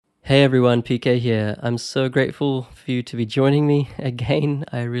Hey everyone, PK here. I'm so grateful for you to be joining me again.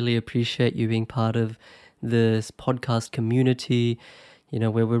 I really appreciate you being part of this podcast community,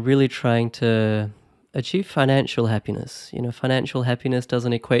 where we're really trying to achieve financial happiness. Financial happiness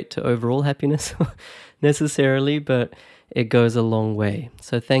doesn't equate to overall happiness necessarily, but it goes a long way.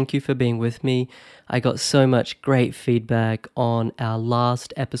 So thank you for being with me. I got so much great feedback on our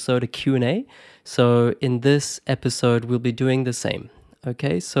last episode, a Q&A. So in this episode, we'll be doing the same.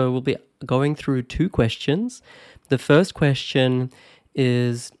 Okay, so we'll be going through two questions. The first question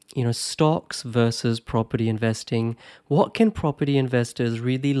is, stocks versus property investing. What can property investors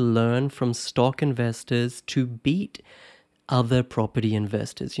really learn from stock investors to beat other property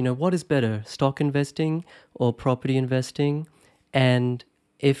investors? What is better, stock investing or property investing? And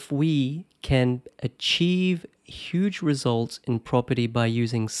if we can achieve huge results in property by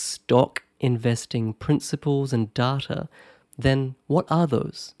using stock investing principles and data, then what are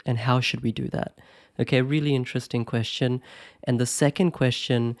those and how should we do that? Okay, really interesting question. And the second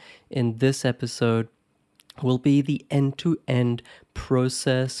question in this episode will be the end-to-end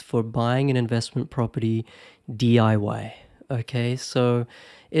process for buying an investment property DIY. Okay, so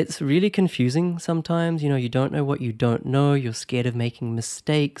it's really confusing sometimes. You don't know what you don't know. You're scared of making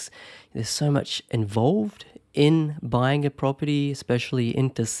mistakes. There's so much involved in buying a property, especially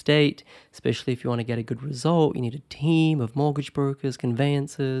interstate, especially if you want to get a good result. You need a team of mortgage brokers,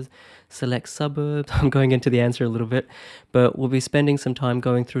 conveyancers, select suburbs. I'm going into the answer a little bit, but we'll be spending some time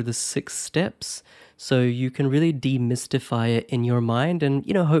going through the 6 steps so you can really demystify it in your mind and,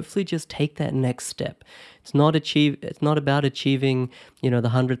 hopefully just take that next step. It's not about achieving, the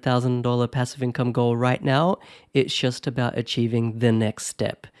 $100,000 passive income goal right now. It's just about achieving the next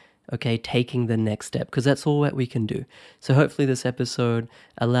step. Okay, taking the next step, because that's all that we can do. So hopefully this episode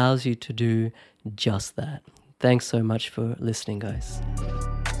allows you to do just that. Thanks so much for listening, guys.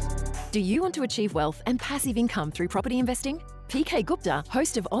 Do you want to achieve wealth and passive income through property investing? PK Gupta,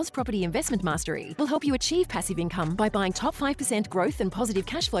 host of Oz Property Investment Mastery, will help you achieve passive income by buying top 5% growth and positive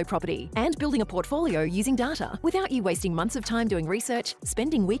cash flow property and building a portfolio using data without you wasting months of time doing research,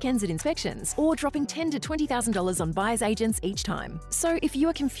 spending weekends at inspections, or dropping $10,000 to $20,000 on buyer's agents each time. So if you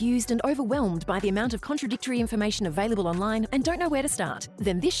are confused and overwhelmed by the amount of contradictory information available online and don't know where to start,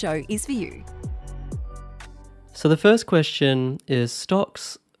 then this show is for you. So the first question is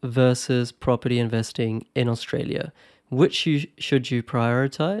stocks versus property investing in Australia. Which should you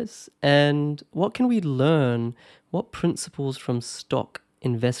prioritize? And what can we learn? What principles from stock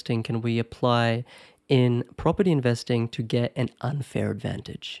investing can we apply in property investing to get an unfair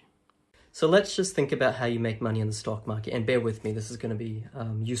advantage? So let's just think about how you make money in the stock market. And bear with me, this is going to be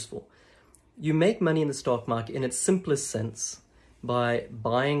useful. You make money in the stock market in its simplest sense by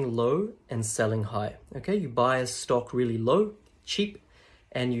buying low and selling high. Okay, you buy a stock really low, cheap,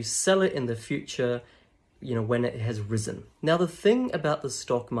 and you sell it in the future when it has risen. Now, the thing about the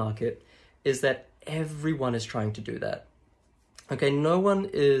stock market is that everyone is trying to do that. Okay, no one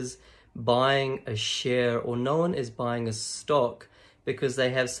is buying a share or no one is buying a stock because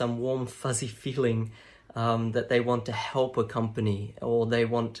they have some warm, fuzzy feeling that they want to help a company or they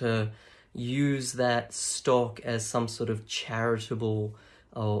want to use that stock as some sort of charitable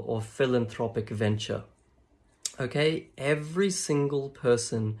or philanthropic venture. Okay, every single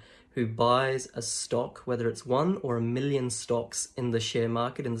person who buys a stock, whether it's 1 or 1 million stocks in the share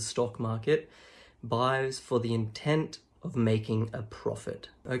market, in the stock market, buys for the intent of making a profit.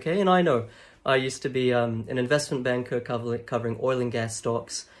 Okay, and I know I used to be an investment banker covering oil and gas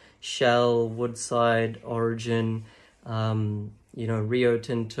stocks, Shell, Woodside, Origin, Rio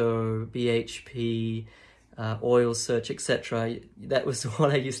Tinto, BHP, Oil Search, etc. That was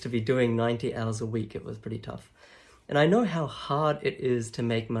what I used to be doing 90 hours a week. It was pretty tough. And I know how hard it is to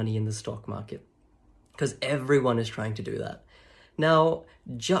make money in the stock market because everyone is trying to do that. Now,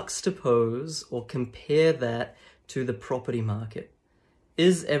 juxtapose or compare that to the property market.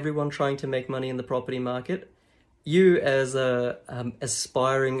 Is everyone trying to make money in the property market? You as a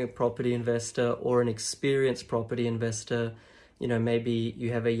aspiring property investor or an experienced property investor, maybe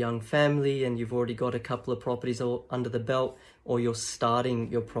you have a young family and you've already got a couple of properties under the belt or you're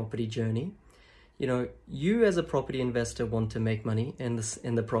starting your property journey. You as a property investor want to make money in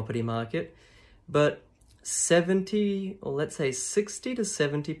the property market, but 70 or let's say 60 to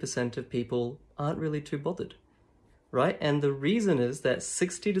 70% of people aren't really too bothered, right? And the reason is that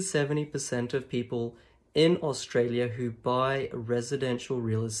 60 to 70% of people in Australia who buy residential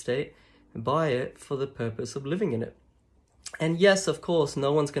real estate buy it for the purpose of living in it. And yes, of course,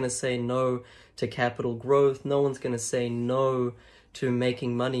 no one's going to say no to capital growth. No one's going to say no to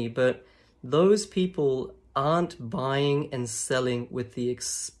making money, but those people aren't buying and selling with the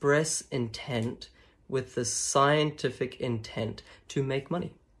express intent, with the scientific intent to make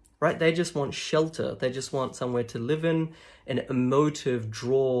money, right? They just want shelter. They just want somewhere to live in, an emotive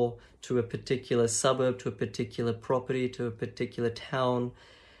draw to a particular suburb, to a particular property, to a particular town,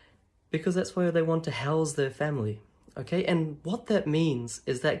 because that's where they want to house their family, okay? And what that means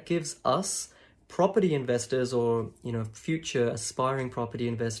is that gives us property investors, or, you know, future aspiring property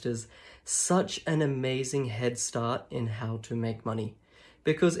investors, such an amazing head start in how to make money.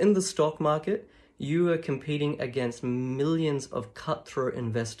 Because in the stock market, you are competing against millions of cutthroat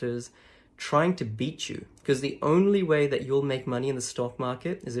investors trying to beat you. Because the only way that you'll make money in the stock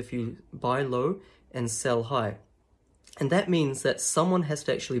market is if you buy low and sell high. And that means that someone has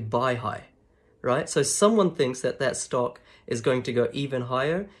to actually buy high, right? So someone thinks that that stock is going to go even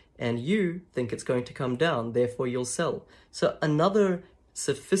higher, and you think it's going to come down, therefore you'll sell. So another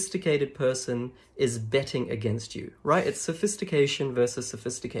sophisticated person is betting against you, right? It's sophistication versus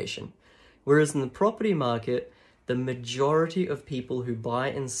sophistication. Whereas in the property market, the majority of people who buy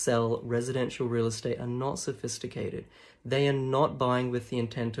and sell residential real estate are not sophisticated. They are not buying with the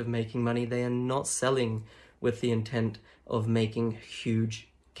intent of making money. They are not selling with the intent of making huge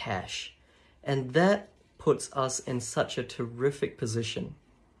cash. And that puts us in such a terrific position,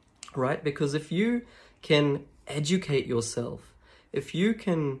 right? Because if you can educate yourself, if you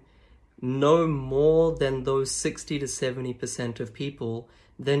can know more than those 60 to 70% of people,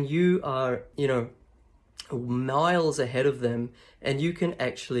 then you are, you know, miles ahead of them, and you can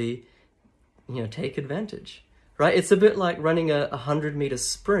actually, you know, take advantage, right? It's a bit like running a 100-meter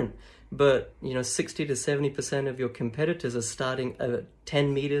sprint, but, you know, 60 to 70% of your competitors are starting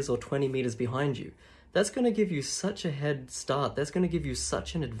 10 meters or 20 meters behind you. That's going to give you such a head start. That's going to give you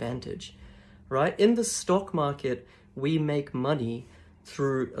such an advantage, right? In the stock market, we make money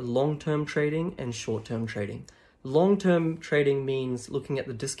through long-term trading and short-term trading. Long-term trading means looking at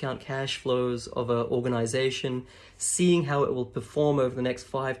the discount cash flows of an organization, seeing how it will perform over the next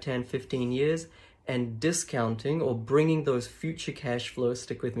 5, 10, 15 years, and discounting or bringing those future cash flows,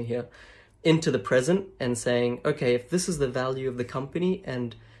 stick with me here, into the present and saying, okay, if this is the value of the company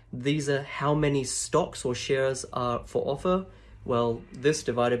and these are how many stocks or shares are for offer, well, this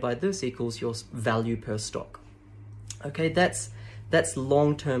divided by this equals your value per stock. Okay, that's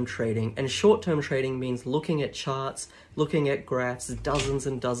long-term trading. And short-term trading means looking at charts, looking at graphs, dozens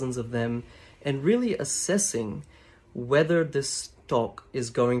and dozens of them, and really assessing whether this stock is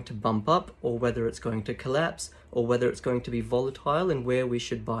going to bump up or whether it's going to collapse or whether it's going to be volatile and where we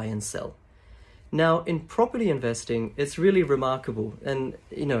should buy and sell. Now, in property investing, it's really remarkable. And,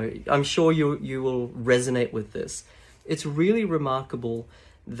 you know, I'm sure you will resonate with this. It's really remarkable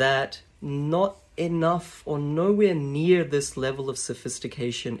that not enough or nowhere near this level of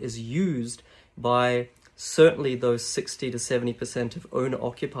sophistication is used by certainly those 60 to 70% of owner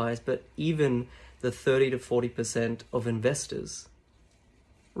occupiers, but even the 30 to 40% of investors,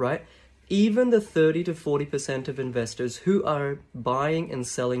 right? Even the 30 to 40% of investors who are buying and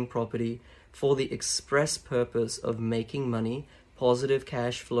selling property for the express purpose of making money, positive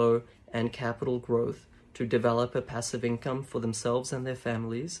cash flow, and capital growth to develop a passive income for themselves and their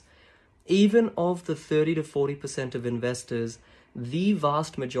families. Even of the 30 to 40% of investors, the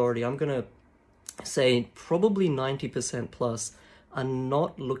vast majority, I'm going to say probably 90% plus, are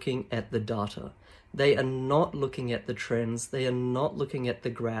not looking at the data. They are not looking at the trends. They are not looking at the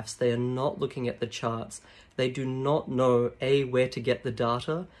graphs. They are not looking at the charts. They do not know, A, where to get the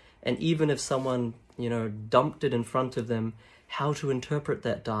data, and even if someone, you know, dumped it in front of them, how to interpret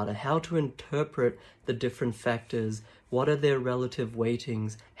that data, how to interpret the different factors, what are their relative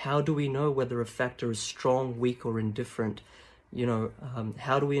weightings, how do we know whether a factor is strong, weak, or indifferent? You know,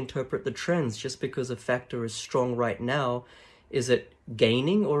 how do we interpret the trends? Just because a factor is strong right now, is it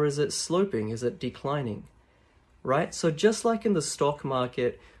gaining or is it sloping? Is it declining? Right? So just like in the stock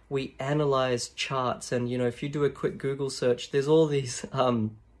market, we analyze charts, and, you know, if you do a quick Google search, there's all these,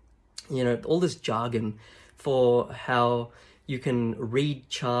 you know, all this jargon for how you can read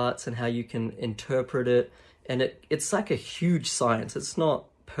charts and how you can interpret it. And it's like a huge science. It's not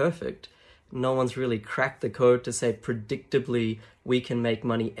perfect. No one's really cracked the code to say predictably we can make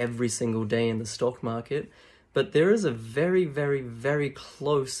money every single day in the stock market. But there is a very, very, very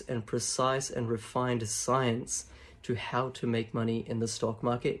close and precise and refined science to how to make money in the stock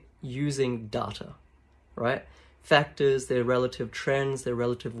market using data, right? Factors, their relative trends, their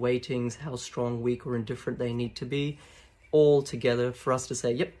relative weightings, how strong, weak, or indifferent they need to be, all together for us to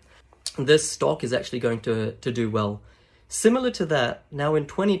say, yep, this stock is actually going to do well. Similar to that, now in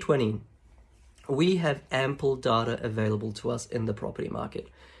 2020, we have ample data available to us in the property market.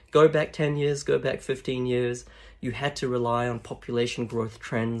 Go back 10 years, go back 15 years, you had to rely on population growth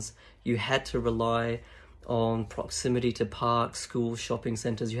trends. You had to rely on proximity to parks, schools, shopping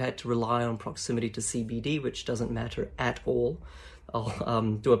centers. You had to rely on proximity to CBD, which doesn't matter at all.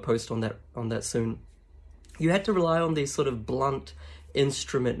 I'll do a post on that soon. You had to rely on these sort of blunt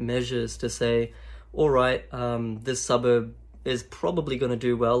instrument measures to say, all right, this suburb is probably going to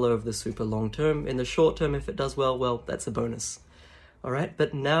do well over the super long term. In the short term, if it does well, that's a bonus. All right,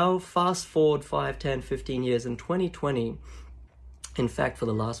 but now fast forward 5, 10, 15 years, in 2020, in fact, for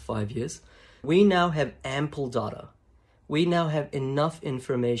the last 5 years, we now have ample data. We now have enough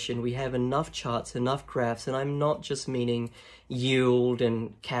information. We have enough charts, enough graphs, and I'm not just meaning yield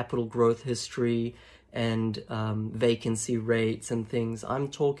and capital growth history and vacancy rates and things. I'm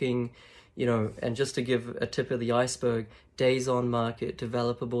talking, and just to give a tip of the iceberg, days on market,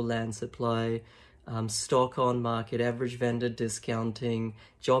 developable land supply, stock on market, average vendor discounting,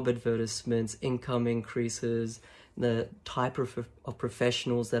 job advertisements, income increases, the type of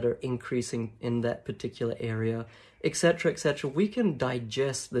professionals that are increasing in that particular area, etc., etc. We can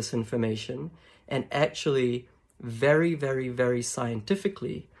digest this information and actually very, very, very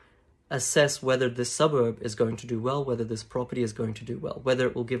scientifically assess whether this suburb is going to do well, whether this property is going to do well, whether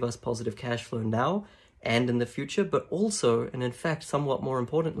it will give us positive cash flow now and in the future, but also, and in fact, somewhat more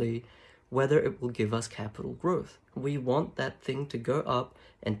importantly, whether it will give us capital growth. We want that thing to go up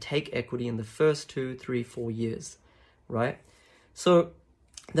and take equity in the first 2, 3, 4 years, right? So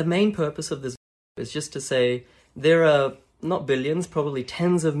the main purpose of this is just to say there are not billions, probably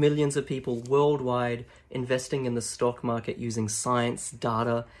tens of millions of people worldwide investing in the stock market using science,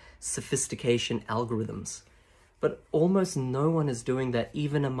 data, sophistication, algorithms. But almost no one is doing that,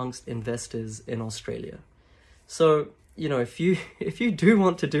 even amongst investors in Australia. So, if you do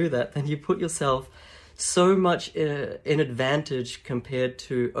want to do that, then you put yourself so much in advantage compared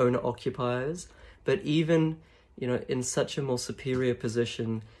to owner-occupiers, but even, in such a more superior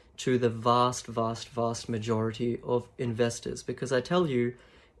position to the vast, vast, vast majority of investors. Because I tell you,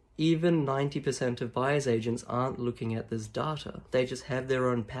 even 90% of buyer's agents aren't looking at this data. They just have their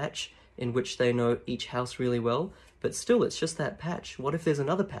own patch in which they know each house really well, but still it's just that patch. What if there's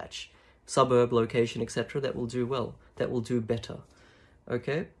another patch, suburb, location, etc., that will do well, that will do better?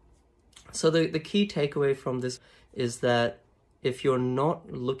 Okay? So the key takeaway from this is that if you're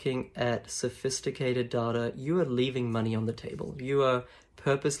not looking at sophisticated data, you are leaving money on the table. You are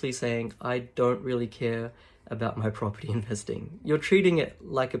purposely saying, I don't really care about my property investing. You're treating it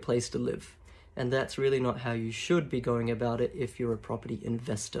like a place to live. And that's really not how you should be going about it if you're a property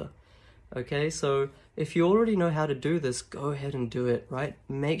investor. Okay, so if you already know how to do this, go ahead and do it, right?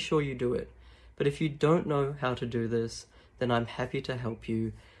 Make sure you do it. But if you don't know how to do this, then I'm happy to help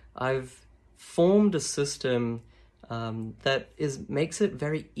you. I've formed a system that makes it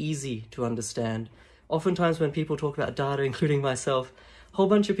very easy to understand. Oftentimes when people talk about data, including myself, a whole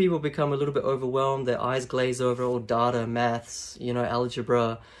bunch of people become a little bit overwhelmed, their eyes glaze over, all data, maths,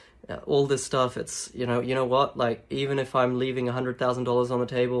 algebra, all this stuff. It's, you know what, like, even if I'm leaving $100,000 on the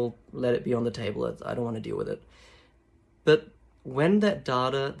table, let it be on the table. I don't want to deal with it. But when that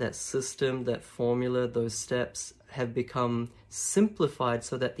data, that system, that formula, those steps have become simplified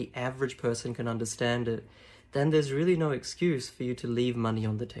so that the average person can understand it, then there's really no excuse for you to leave money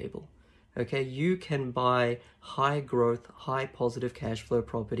on the table. Okay, you can buy high growth, high positive cash flow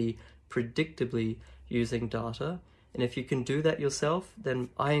property predictably using data. And if you can do that yourself, then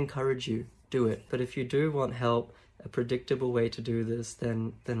I encourage you, do it. But if you do want help, a predictable way to do this,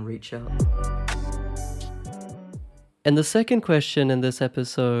 then reach out. And the second question in this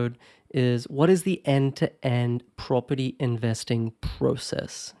episode is, what is the end-to-end property investing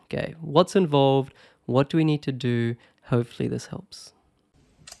process? Okay, what's involved? What do we need to do? Hopefully this helps.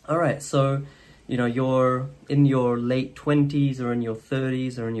 All right, so, you're in your late 20s or in your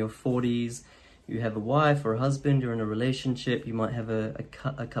 30s or in your 40s. You have a wife or a husband, you're in a relationship, you might have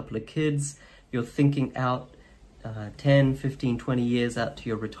a couple of kids. You're thinking out 10, 15, 20 years out to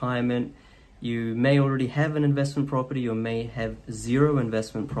your retirement. You may already have an investment property or may have 0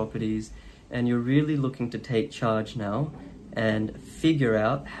 investment properties, and you're really looking to take charge now and figure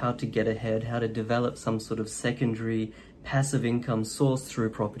out how to get ahead, how to develop some sort of secondary passive income source through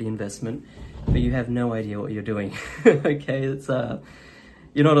property investment, but you have no idea what you're doing. Okay,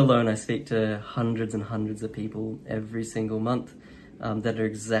 you're not alone. I speak to hundreds and hundreds of people every single month that are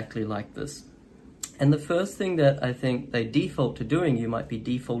exactly like this. And the first thing that I think they default to doing, you might be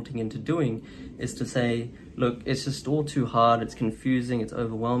defaulting into doing, is to say, look, it's just all too hard, it's confusing, it's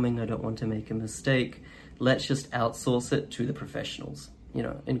overwhelming, I don't want to make a mistake. Let's just outsource it to the professionals,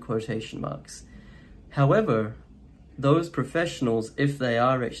 in quotation marks. However, those professionals, if they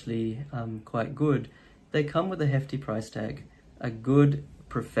are actually quite good, they come with a hefty price tag. A good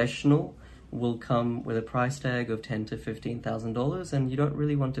professional will come with a price tag of $10,000 to $15,000, and you don't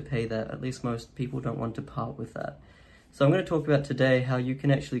really want to pay that. At least most people don't want to part with that. So I'm going to talk about today how you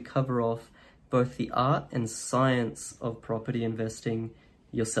can actually cover off both the art and science of property investing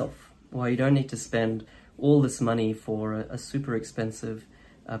yourself, why you don't need to spend all this money for a super expensive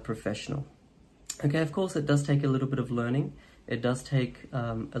professional. Okay, of course, it does take a little bit of learning. It does take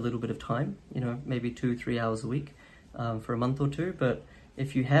a little bit of time, maybe 2-3 hours a week for a month or two. But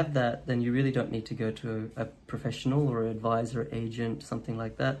if you have that, then you really don't need to go to a professional or an advisor, agent, something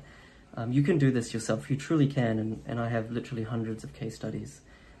like that. You can do this yourself. You truly can. And I have literally hundreds of case studies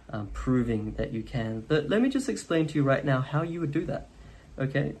proving that you can. But let me just explain to you right now how you would do that.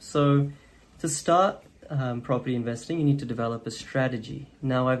 Okay, so to start property investing, you need to develop a strategy.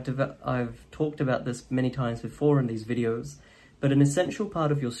 Now, I've talked about this many times before in these videos, but an essential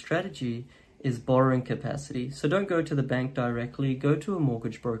part of your strategy is borrowing capacity. So don't go to the bank directly, go to a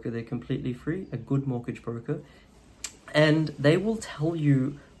mortgage broker. They're completely free, a good mortgage broker, and they will tell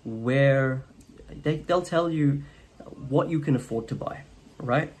you they'll tell you what you can afford to buy,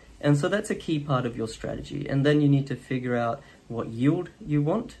 right? And so that's a key part of your strategy. And then you need to figure out what yield you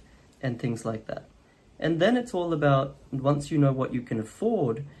want and things like that. And then it's all about, once you know what you can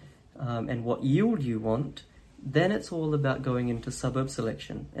afford and what yield you want, then it's all about going into suburb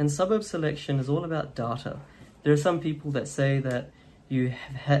selection. And suburb selection is all about data. There are some people that say that you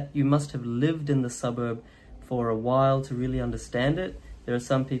must have lived in the suburb for a while to really understand it. There are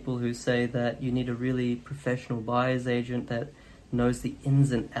some people who say that you need a really professional buyer's agent that knows the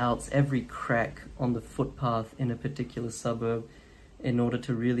ins and outs, every crack on the footpath in a particular suburb, in order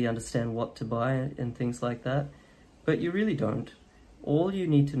to really understand what to buy and things like that. But you really don't. All you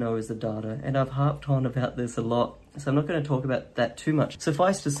need to know is the data, and I've harped on about this a lot, so I'm not going to talk about that too much.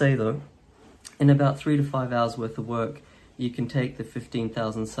 Suffice to say though, in about 3 to 5 hours worth of work, you can take the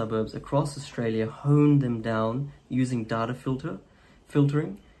 15,000 suburbs across Australia, hone them down using data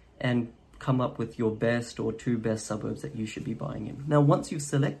filtering, and come up with your best or 2 best suburbs that you should be buying in. Now, once you've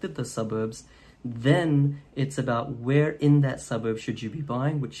selected the suburbs, then it's about where in that suburb should you be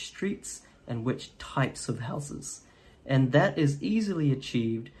buying, which streets and which types of houses. And that is easily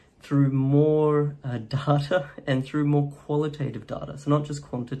achieved through more data and through more qualitative data. So not just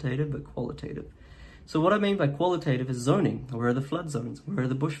quantitative, but qualitative. So what I mean by qualitative is zoning. Where are the flood zones? Where are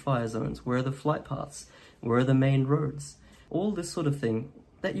the bushfire zones? Where are the flight paths? Where are the main roads? All this sort of thing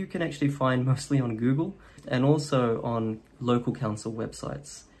that you can actually find mostly on Google and also on local council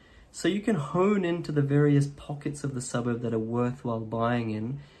websites. So you can hone into the various pockets of the suburb that are worthwhile buying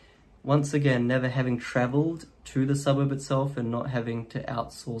in. Once again, never having traveled to the suburb itself and not having to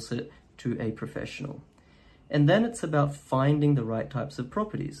outsource it to a professional. And then it's about finding the right types of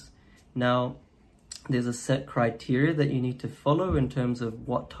properties. Now, there's a set criteria that you need to follow in terms of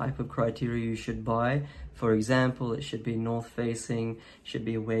what type of criteria you should buy. For example, it should be north facing, should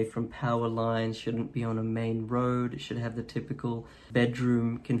be away from power lines, shouldn't be on a main road, it should have the typical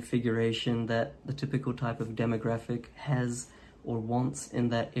bedroom configuration that the typical type of demographic has or wants in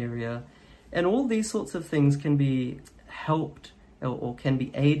that area. And all these sorts of things can be helped or can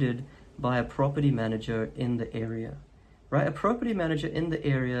be aided by a property manager in the area, right? A property manager in the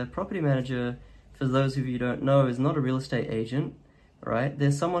area, for those of you who don't know, is not a real estate agent, right?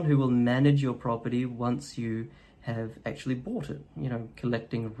 There's someone who will manage your property once you have actually bought it,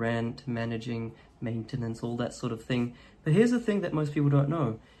 collecting rent, managing maintenance, all that sort of thing. But here's the thing that most people don't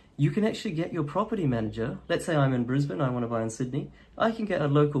know. You can actually get your property manager, let's say I'm in Brisbane, I want to buy in Sydney, I can get a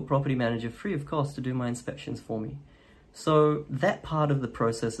local property manager free of cost to do my inspections for me. So that part of the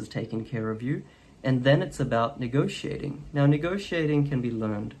process is taken care of you, and then it's about negotiating. Now, negotiating can be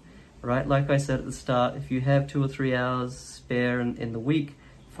learned, right? Like I said at the start, if you have 2 or 3 hours spare in the week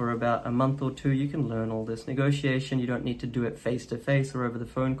for about a month or 2, you can learn all this negotiation. You don't need to do it face to face or over the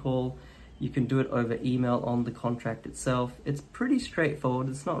phone call. You can do it over email on the contract itself. It's pretty straightforward.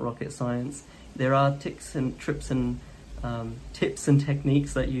 It's not rocket science. There are tips and tips and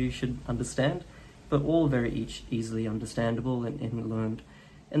techniques that you should understand, but all very easily understandable and learned.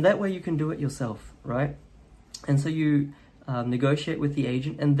 And that way you can do it yourself, right? And so you negotiate with the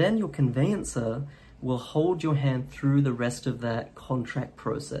agent, and then your conveyancer will hold your hand through the rest of that contract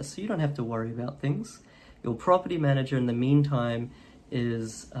process. So you don't have to worry about things. Your property manager in the meantime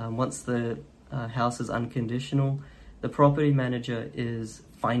is, once the house is unconditional, the property manager is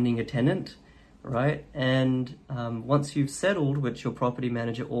finding a tenant, right? And once you've settled, which your property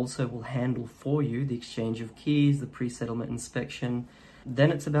manager also will handle for you, the exchange of keys, the pre-settlement inspection, then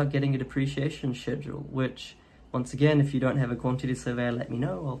it's about getting a depreciation schedule, which Once again, if you don't have a quantity surveyor, let me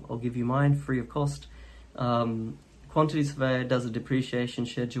know. I'll give you mine free of cost. Quantity surveyor does a depreciation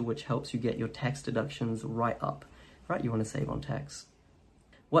schedule which helps you get your tax deductions right up, right? You want to save on tax.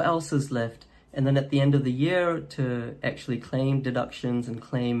 What else is left? And then at the end of the year, to actually claim deductions and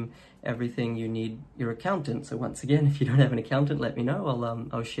claim everything, you need your accountant. So once again, if you don't have an accountant, let me know.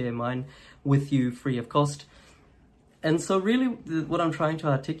 I'll share mine with you free of cost. And so really what I'm trying to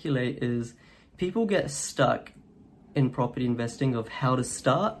articulate is people get stuck in property investing of how to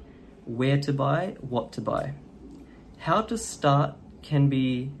start, where to buy, what to buy. How to start can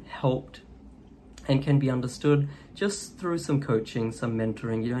be helped and can be understood just through some coaching, some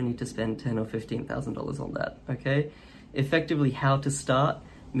mentoring. You don't need to spend $10,000 or $15,000 on that, okay? Effectively, how to start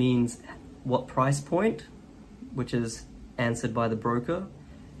means what price point, which is answered by the broker,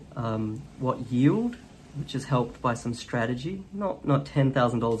 what yield, which is helped by some strategy, not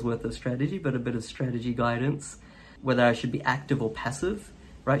 $10,000 worth of strategy, but a bit of strategy guidance, whether I should be active or passive,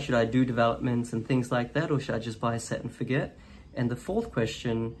 right? Should I do developments and things like that, or should I just buy a set and forget? And the fourth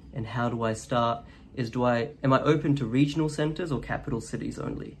question, and how do I start, is am I open to regional centers or capital cities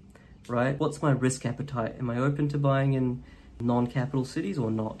only, right? What's my risk appetite? Am I open to buying in non-capital cities or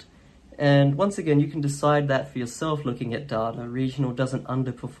not? And once again, you can decide that for yourself looking at data. Regional doesn't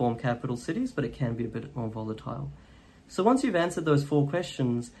underperform capital cities, but it can be a bit more volatile. So once you've answered those four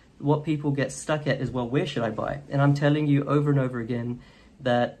questions, what people get stuck at is, well, where should I buy? And I'm telling you over and over again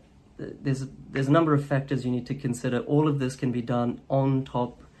that there's a number of factors you need to consider. All of this can be done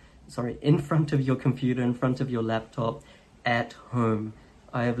in front of your computer, in front of your laptop, at home.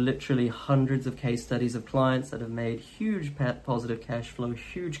 I have literally hundreds of case studies of clients that have made huge positive cash flow,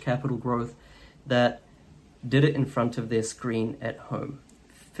 huge capital growth, that did it in front of their screen at home,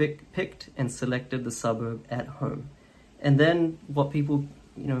 picked and selected the suburb at home. And then what people,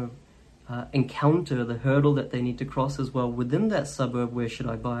 encounter, the hurdle that they need to cross as well within that suburb, where should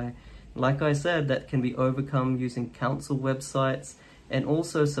I buy? Like I said, that can be overcome using council websites and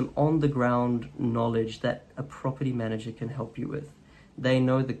also some on-the-ground knowledge that a property manager can help you with. They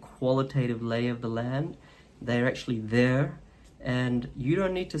know the qualitative lay of the land. They're actually there, and you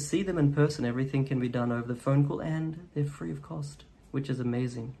don't need to see them in person. Everything can be done over the phone call, and they're free of cost, which is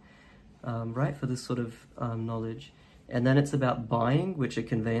amazing, right, for this sort of knowledge. And then it's about buying, which a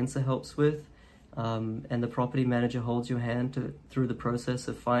conveyancer helps with, and the property manager holds your hand through the process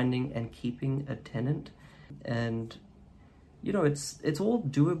of finding and keeping a tenant. And it's all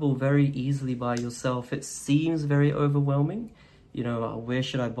doable very easily by yourself. It seems very overwhelming. Where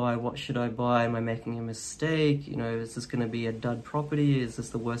should I buy? What should I buy? Am I making a mistake? Is this going to be a dud property? Is this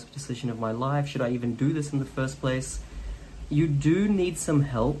the worst decision of my life? Should I even do this in the first place? You do need some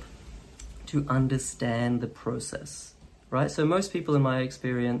help to understand the process, right? So most people in my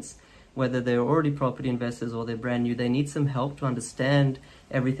experience, whether they're already property investors or they're brand new, they need some help to understand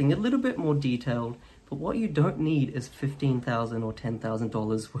everything a little bit more detailed. But what you don't need is $15,000 or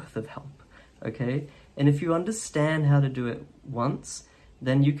 $10,000 worth of help, okay? And if you understand how to do it once,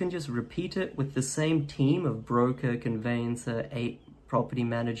 then you can just repeat it with the same team of broker, conveyancer, property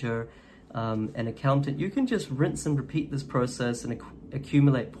manager, an accountant. You can just rinse and repeat this process and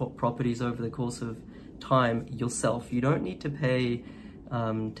accumulate properties over the course of time yourself. You don't need to pay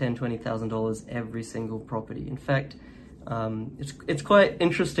 $10,000, $20,000 every single property. In fact, it's quite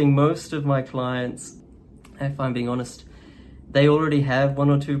interesting. Most of my clients, if I'm being honest, they already have one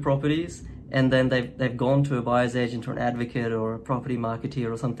or two properties, and then they've gone to a buyer's agent or an advocate or a property marketeer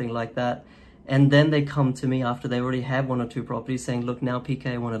or something like that, and then they come to me after they already have one or two properties saying, look, now PK,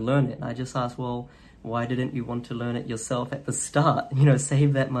 I want to learn it. And I just ask, well, why didn't you want to learn it yourself at the start?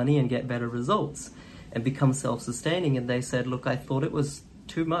 Save that money and get better results and become self-sustaining. And they said, look, I thought it was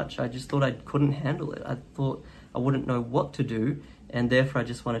too much. I just thought I couldn't handle it. I thought I wouldn't know what to do, and therefore I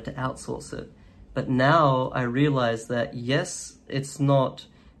just wanted to outsource it. But now I realize that, yes, it's not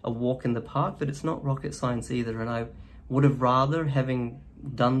a walk in the park, but it's not rocket science either. And I would have rather, having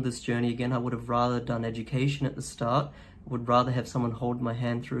done this journey again, I would have rather done education at the start, would rather have someone hold my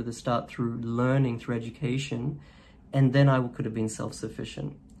hand through the start, through learning, through education, and then I could have been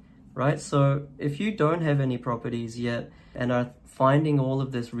self-sufficient, right? So if you don't have any properties yet and are finding all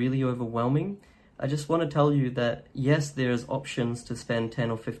of this really overwhelming, I just want to tell you that, yes, there's options to spend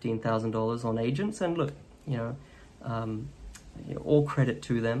 $10,000 or $15,000 on agents, and look, all credit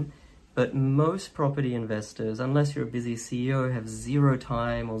to them. But most property investors, unless you're a busy CEO, have zero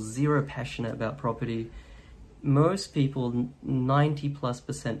time or zero passion about property. Most people,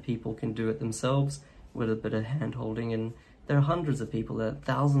 90+% people, can do it themselves with a bit of hand holding. And there are hundreds of people, there are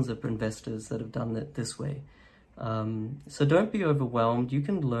thousands of investors that have done it this way. So don't be overwhelmed. You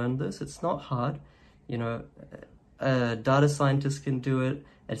can learn this. It's not hard. You know, a data scientist can do it,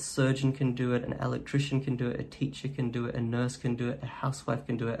 a surgeon can do it, an electrician can do it, a teacher can do it, a nurse can do it, a housewife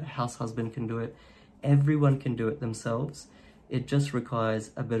can do it, a house husband can do it. Everyone can do it themselves. It just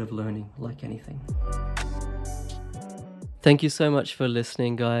requires a bit of learning, like anything. Thank you so much for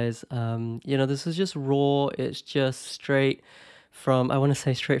listening, guys. You know, this is just raw. It's just straight from, I want to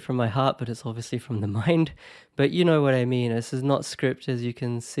say straight from my heart, but it's obviously from the mind. But you know what I mean. This is not script, as you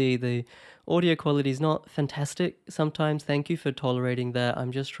can see. The audio quality is not fantastic sometimes. Thank you for tolerating that.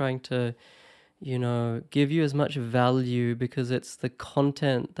 I'm just trying to, you know, give you as much value, because it's the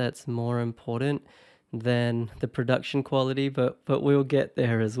content that's more important than the production quality, but we'll get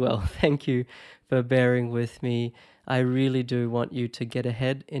there as well. Thank you for bearing with me. I really do want you to get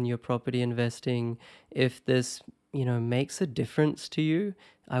ahead in your property investing. If this, you know, makes a difference to you,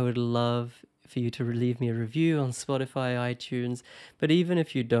 I would love for you to leave me a review on Spotify, iTunes. But even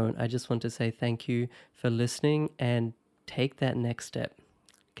if you don't, I just want to say thank you for listening and take that next step.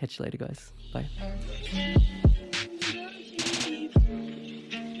 Catch you later, guys. Bye.